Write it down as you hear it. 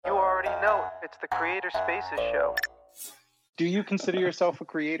note, it's the Creator Spaces show. Do you consider yourself a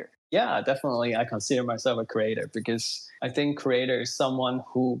creator? Yeah, definitely. I consider myself a creator because I think creator is someone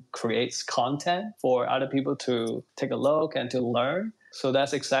who creates content for other people to take a look and to learn. So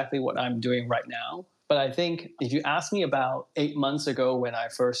that's exactly what I'm doing right now. But I think if you ask me about 8 months ago when I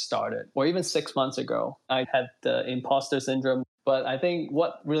first started, or even 6 months ago, I had the imposter syndrome. But I think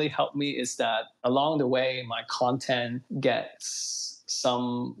what really helped me is that along the way, my content gets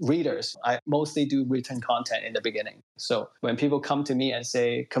some readers. I mostly do written content in the beginning. So when people come to me and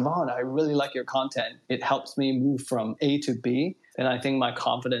say, Kavan, I really like your content, it helps me move from A to B. And I think my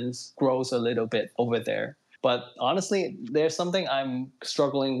confidence grows a little bit over there. But honestly, there's something I'm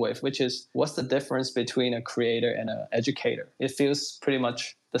struggling with, which is what's the difference between a creator and an educator? It feels pretty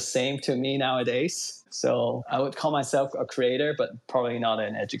much the same to me nowadays. So I would call myself a creator, but probably not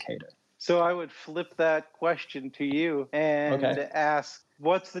an educator. So I would flip that question to you and ask,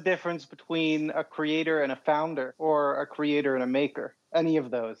 what's the difference between a creator and a founder, or a creator and a maker? Any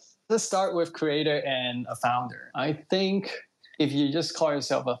of those? Let's start with creator and a founder. I think if you just call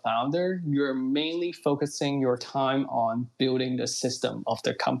yourself a founder, you're mainly focusing your time on building the system of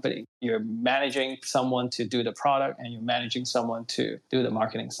the company. You're managing someone to do the product and you're managing someone to do the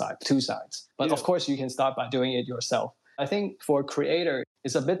marketing side, two sides. But of course, you can start by doing it yourself. I think for a creator,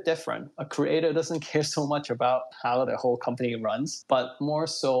 it's a bit different. A creator doesn't care so much about how the whole company runs, but more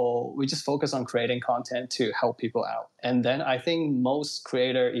so we just focus on creating content to help people out. And then I think most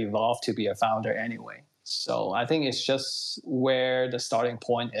creators evolve to be a founder anyway. So I think it's just where the starting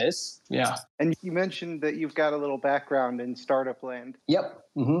point is. Yeah. And you mentioned that you've got a little background in startup land. Yep.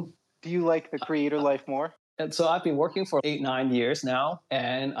 Mm-hmm. Do you like the creator life more? And so I've been working for 8-9 years now,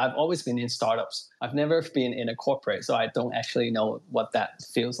 and I've always been in startups. I've never been in a corporate, so I don't actually know what that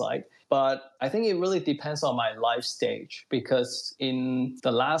feels like. But I think it really depends on my life stage, because in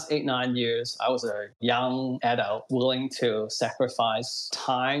the last 8-9 years, I was a young adult willing to sacrifice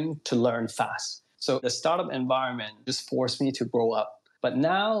time to learn fast. So the startup environment just forced me to grow up. But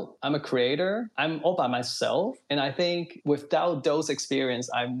now I'm a creator, I'm all by myself. And I think without those experience,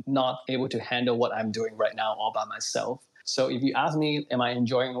 I'm not able to handle what I'm doing right now all by myself. So if you ask me, am I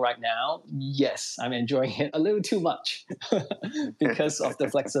enjoying right now? Yes, I'm enjoying it a little too much because of the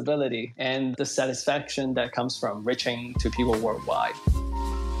flexibility and the satisfaction that comes from reaching to people worldwide.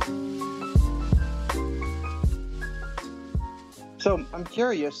 So I'm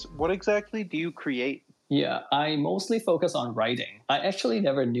curious, what exactly do you create? Yeah, I mostly focus on writing. I actually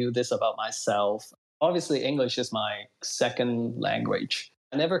never knew this about myself. Obviously, English is my second language.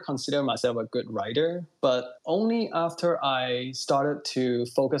 I never considered myself a good writer, but only after I started to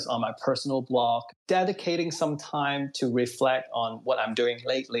focus on my personal blog, dedicating some time to reflect on what I'm doing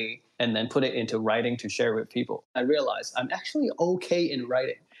lately, and then put it into writing to share with people, I realized I'm actually okay in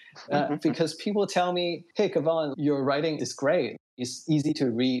writing. Because people tell me, hey, Kavan, your writing is great. It's easy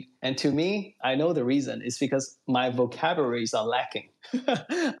to read. And to me, I know the reason is because my vocabularies are lacking.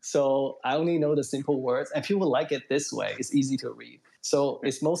 So I only know the simple words and people like it this way. It's easy to read. So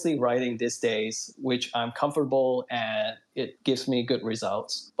it's mostly writing these days, which I'm comfortable and it gives me good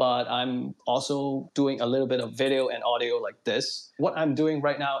results. But I'm also doing a little bit of video and audio like this. What I'm doing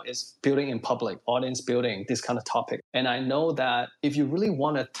right now is building in public, audience building, this kind of topic. And I know that if you really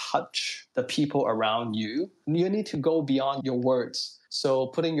want to touch the people around you, you need to go beyond your words. So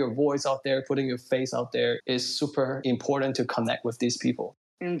putting your voice out there, putting your face out there is super important to connect with these people.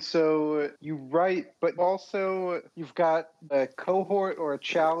 And so you write, but also you've got a cohort or a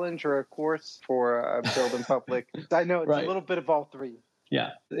challenge or a course for Build in Public. I know it's a little bit of all three.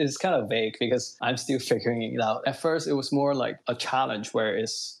 Yeah, it's kind of vague because I'm still figuring it out. At first, it was more like a challenge where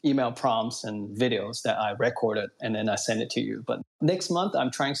it's email prompts and videos that I recorded and then I send it to you. But next month, I'm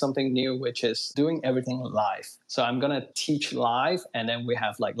trying something new, which is doing everything live. So I'm going to teach live, and then we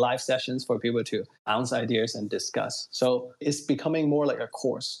have like live sessions for people to bounce ideas and discuss. So it's becoming more like a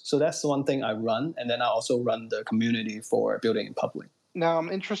course. So that's one thing I run. And then I also run the community for Building in Public. Now,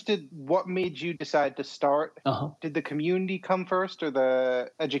 I'm interested, what made you decide to start? Did the community come first or the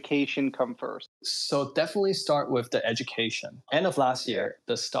education come first? So definitely start with the education. End of last year,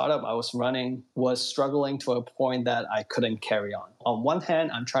 the startup I was running was struggling to a point that I couldn't carry on. On one hand,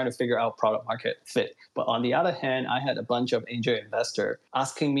 I'm trying to figure out product market fit. But on the other hand, I had a bunch of angel investors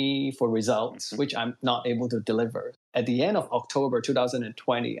asking me for results, which I'm not able to deliver. At the end of October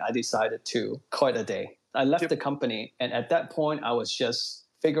 2020, I decided to call it a day. I left the company, and at that point, I was just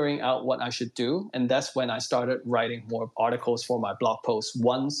figuring out what I should do. And that's when I started writing more articles for my blog posts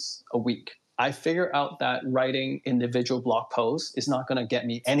once a week. I figured out that writing individual blog posts is not going to get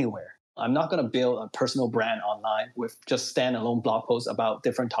me anywhere. I'm not going to build a personal brand online with just standalone blog posts about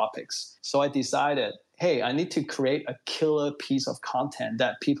different topics. So I decided, hey, I need to create a killer piece of content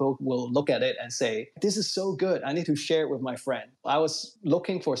that people will look at it and say, this is so good. I need to share it with my friend. I was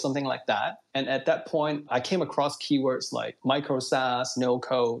looking for something like that. And at that point, I came across keywords like micro SaaS, no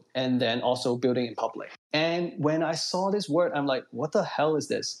code, and then also building in public. And when I saw this word, I'm like, what the hell is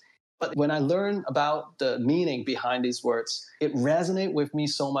this? But when I learned about the meaning behind these words, it resonated with me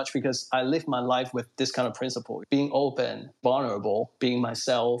so much because I live my life with this kind of principle, being open, vulnerable, being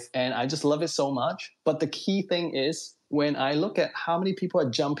myself. And I just love it so much. But the key thing is when I look at how many people are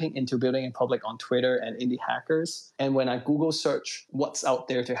jumping into building in public on Twitter and indie hackers, and when I Google search what's out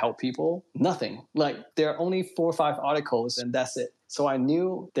there to help people, nothing. Like there are only 4 or 5 articles and that's it. So I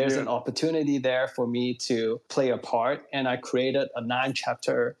knew there's an opportunity there for me to play a part. And I created a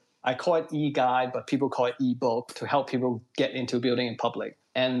 9-chapter, I call it e-guide, but people call it e-book to help people get into building in public.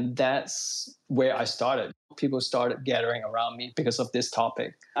 And that's where I started. People started gathering around me because of this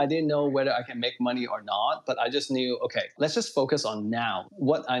topic. I didn't know whether I can make money or not, but I just knew, okay, let's just focus on now.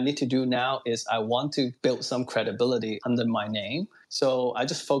 What I need to do now is I want to build some credibility under my name. So I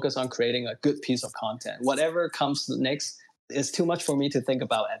just focus on creating a good piece of content. Whatever comes next is too much for me to think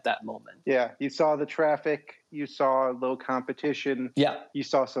about at that moment. Yeah, you saw the traffic, you saw low competition. Yeah. You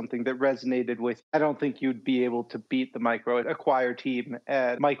saw something that resonated with. I don't think you'd be able to beat the micro acquire team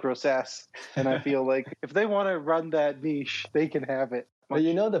at Micro SaaS. And I feel like if they want to run that niche, they can have it. But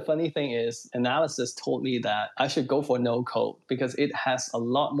you know, the funny thing is, analysis told me that I should go for no code because it has a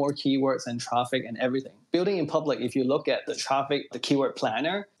lot more keywords and traffic and everything. Building in public, if you look at the traffic, the keyword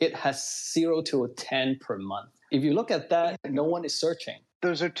planner, it has 0 to 10 per month. If you look at that, no one is searching.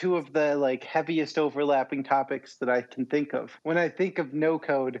 Those are two of the heaviest overlapping topics that I can think of. When I think of no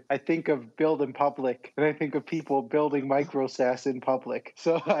code, I think of build in public, and I think of people building micro SaaS in public.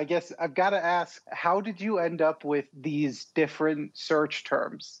 So I guess I've got to ask, how did you end up with these different search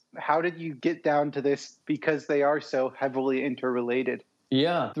terms? How did you get down to this because they are so heavily interrelated?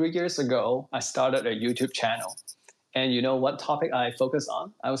 Yeah, 3 years ago, I started a YouTube channel. And you know what topic I focused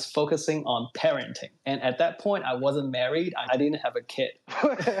on? I was focusing on parenting. And at that point, I wasn't married. I didn't have a kid.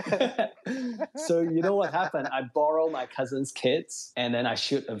 So you know what happened? I borrow my cousin's kids and then I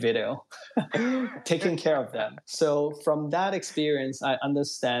shoot a video taking care of them. So from that experience, I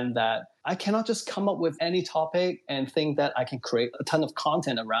understand that I cannot just come up with any topic and think that I can create a ton of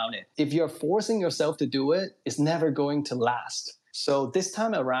content around it. If you're forcing yourself to do it, it's never going to last. So this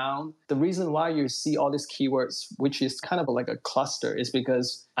time around, the reason why you see all these keywords, which is kind of like a cluster, is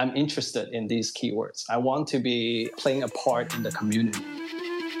because I'm interested in these keywords. I want to be playing a part in the community.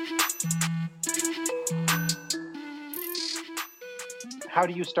 How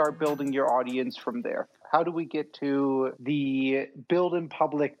do you start building your audience from there? How do we get to the build in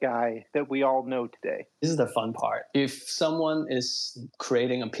public guy that we all know today? This is the fun part. If someone is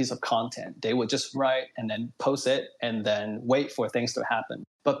creating a piece of content, they would just write and then post it and then wait for things to happen.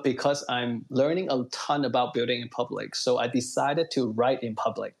 But because I'm learning a ton about building in public, so I decided to write in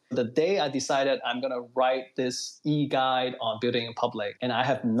public. The day I decided I'm going to write this e-guide on building in public and I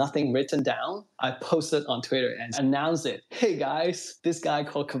have nothing written down, I posted on Twitter and announced it. Hey guys, this guy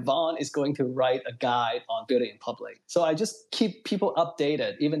called Kavan is going to write a guide on building in public. So I just keep people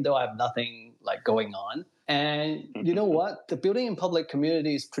updated, even though I have nothing going on. And you know what? The building in public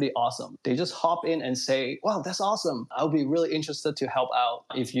community is pretty awesome. They just hop in and say, wow, that's awesome. I'll be really interested to help out.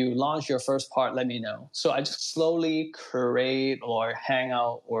 If you launch your first part, let me know. So I just slowly create or hang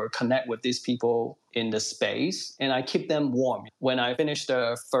out or connect with these people in the space and I keep them warm. When I finish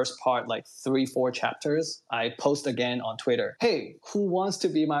the first part, 3-4 chapters, I post again on Twitter. Hey, who wants to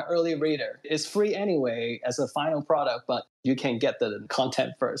be my early reader? It's free anyway as a final product, but you can get the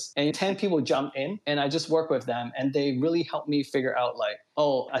content first. And 10 people jump in and I just work with them and they really help me figure out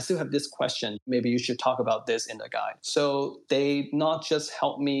oh, I still have this question. Maybe you should talk about this in the guide. So they not just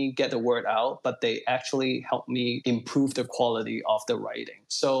help me get the word out, but they actually help me improve the quality of the writing.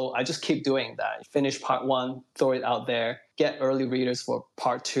 So I just keep doing that. Finish part 1, throw it out there, get early readers for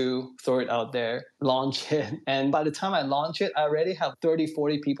part 2, throw it out there, launch it. And by the time I launch it, I already have 30,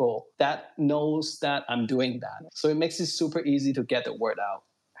 40 people that knows that I'm doing that. So it makes it super easy to get the word out.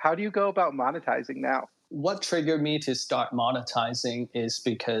 How do you go about monetizing now? What triggered me to start monetizing is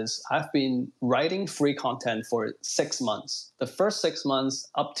because I've been writing free content for 6 months. The first 6 months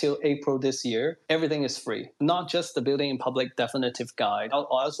up till April this year, everything is free. Not just the Building in Public Definitive Guide. I'll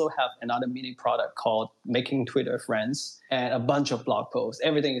also have another mini product called Making Twitter Friends and a bunch of blog posts.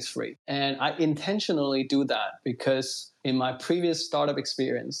 Everything is free. And I intentionally do that because In my previous startup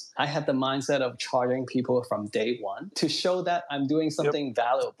experience, I had the mindset of charging people from day one to show that I'm doing something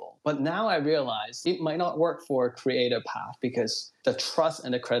valuable. But now I realize it might not work for a creator path because the trust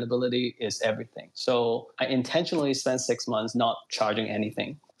and the credibility is everything. So I intentionally spent 6 months not charging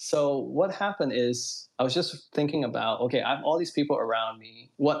anything. So what happened is I was just thinking about, okay, I have all these people around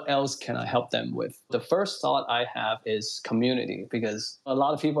me. What else can I help them with? The first thought I have is community, because a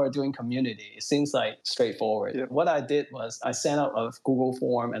lot of people are doing community. It seems like straightforward. Yep. What I did was I sent out a Google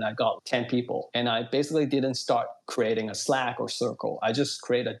form and I got 10 people. And I basically didn't start creating a Slack or Circle. I just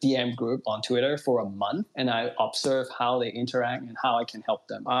created a DM group on Twitter for a month and I observed how they interact and how I can help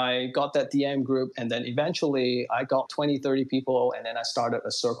them. I got that DM group and then eventually I got 20, 30 people and then I started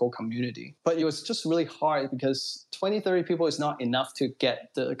a Circle community. But it was just really hard because 20, 30 people is not enough to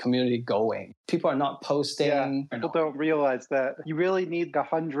get the community going. People are not posting. Yeah, people don't realize that. You really need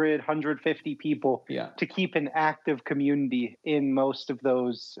 100, 150 people to keep an active community in most of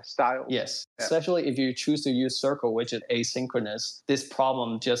those styles. Yes, especially if you choose to use Circle, which is asynchronous, this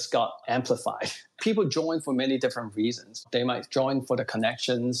problem just got amplified. People join for many different reasons. They might join for the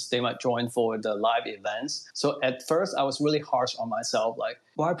connections. They might join for the live events. So at first, I was really harsh on myself. Like,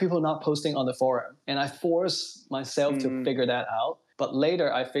 why are people not posting on the forum? And I forced myself to figure that out. But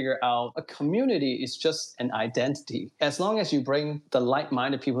later, I figured out a community is just an identity. As long as you bring the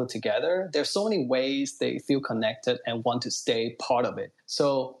like-minded people together, there's so many ways they feel connected and want to stay part of it.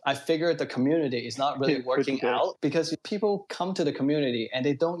 So I figured the community is not really working out because people come to the community and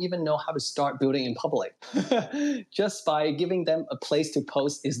they don't even know how to start building in public. Just by giving them a place to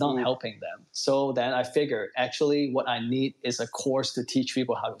post is not helping them. So then I figured actually what I need is a course to teach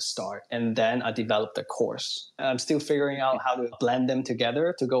people how to start. And then I developed the course. I'm still figuring out how to blend them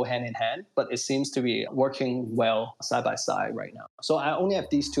together to go hand in hand, but it seems to be working well side by side right now. So I only have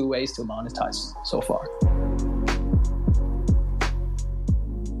these two ways to monetize so far.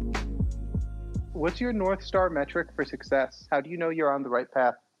 What's your North Star metric for success? How do you know you're on the right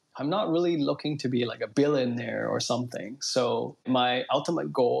path? I'm not really looking to be like a billionaire or something. So my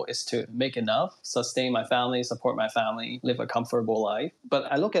ultimate goal is to make enough, sustain my family, support my family, live a comfortable life.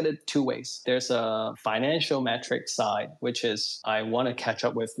 But I look at it two ways. There's a financial metric side, which is I want to catch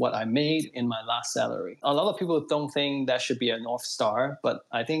up with what I made in my last salary. A lot of people don't think that should be a North Star, but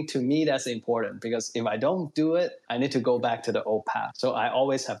I think to me that's important because if I don't do it, I need to go back to the old path. So I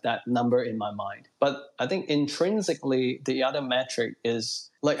always have that number in my mind. But I think intrinsically, the other metric is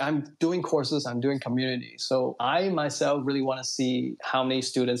like I'm doing courses, I'm doing community. So I myself really want to see how many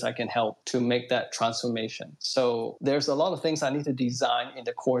students I can help to make that transformation. So there's a lot of things I need to design in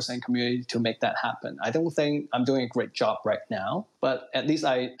the course and community to make that happen. I don't think I'm doing a great job right now, but at least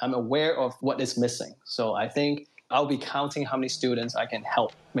I'm aware of what is missing. So I think I'll be counting how many students I can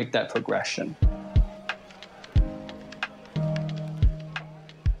help make that progression.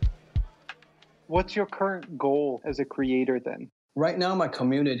 What's your current goal as a creator then? Right now, my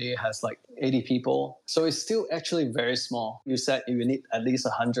community has like 80 people. So it's still actually very small. You said you need at least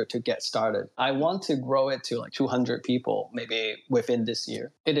 100 to get started. I want to grow it to like 200 people, maybe within this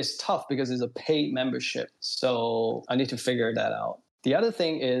year. It is tough because it's a paid membership. So I need to figure that out. The other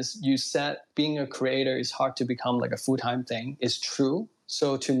thing is you said being a creator is hard to become like a full-time thing. It's true.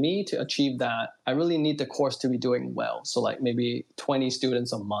 So to me, to achieve that, I really need the course to be doing well. So like maybe 20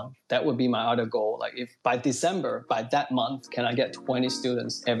 students a month. That would be my other goal. Like if by December, by that month, can I get 20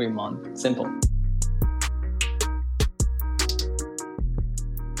 students every month? Simple.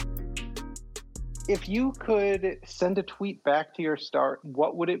 If you could send a tweet back to your start,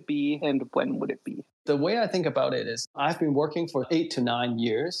 what would it be and when would it be? The way I think about it is I've been working for 8 to 9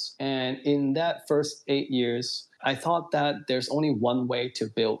 years. And in that first 8 years, I thought that there's only one way to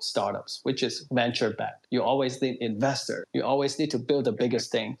build startups, which is venture backed. You always need investor. You always need to build the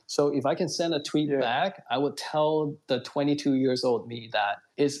biggest thing. So if I can send a tweet back, I would tell the 22 years old me that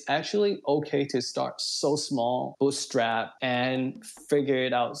it's actually okay to start so small, bootstrap, and figure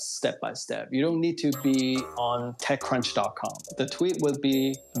it out step by step. You don't need to be on TechCrunch.com. The tweet would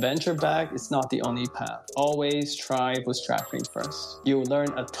be venture backed is not the only path. Always try bootstrapping first. You'll learn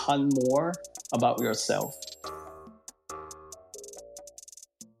a ton more about yourself.